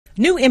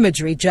New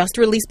imagery just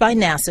released by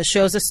NASA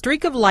shows a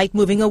streak of light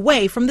moving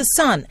away from the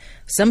sun.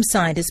 Some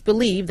scientists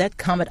believe that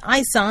Comet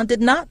ISON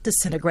did not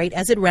disintegrate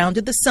as it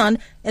rounded the sun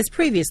as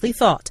previously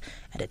thought.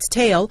 And its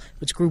tail,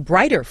 which grew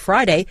brighter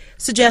Friday,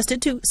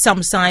 suggested to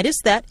some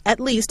scientists that at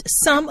least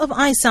some of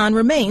ISON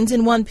remains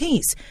in one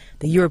piece.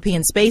 The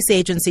European Space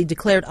Agency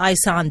declared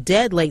ISON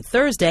dead late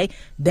Thursday,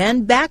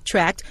 then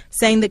backtracked,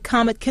 saying the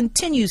comet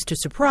continues to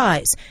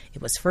surprise.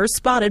 It was first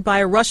spotted by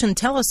a Russian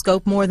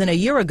telescope more than a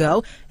year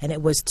ago, and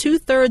it was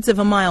 2/3 of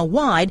a mile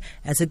wide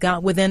as it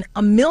got within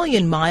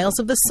 1,000,000 miles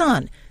of the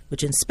sun,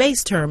 which in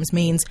space terms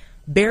means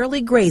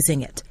barely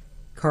grazing it.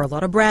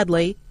 Carlotta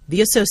Bradley,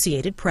 The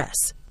Associated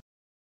Press.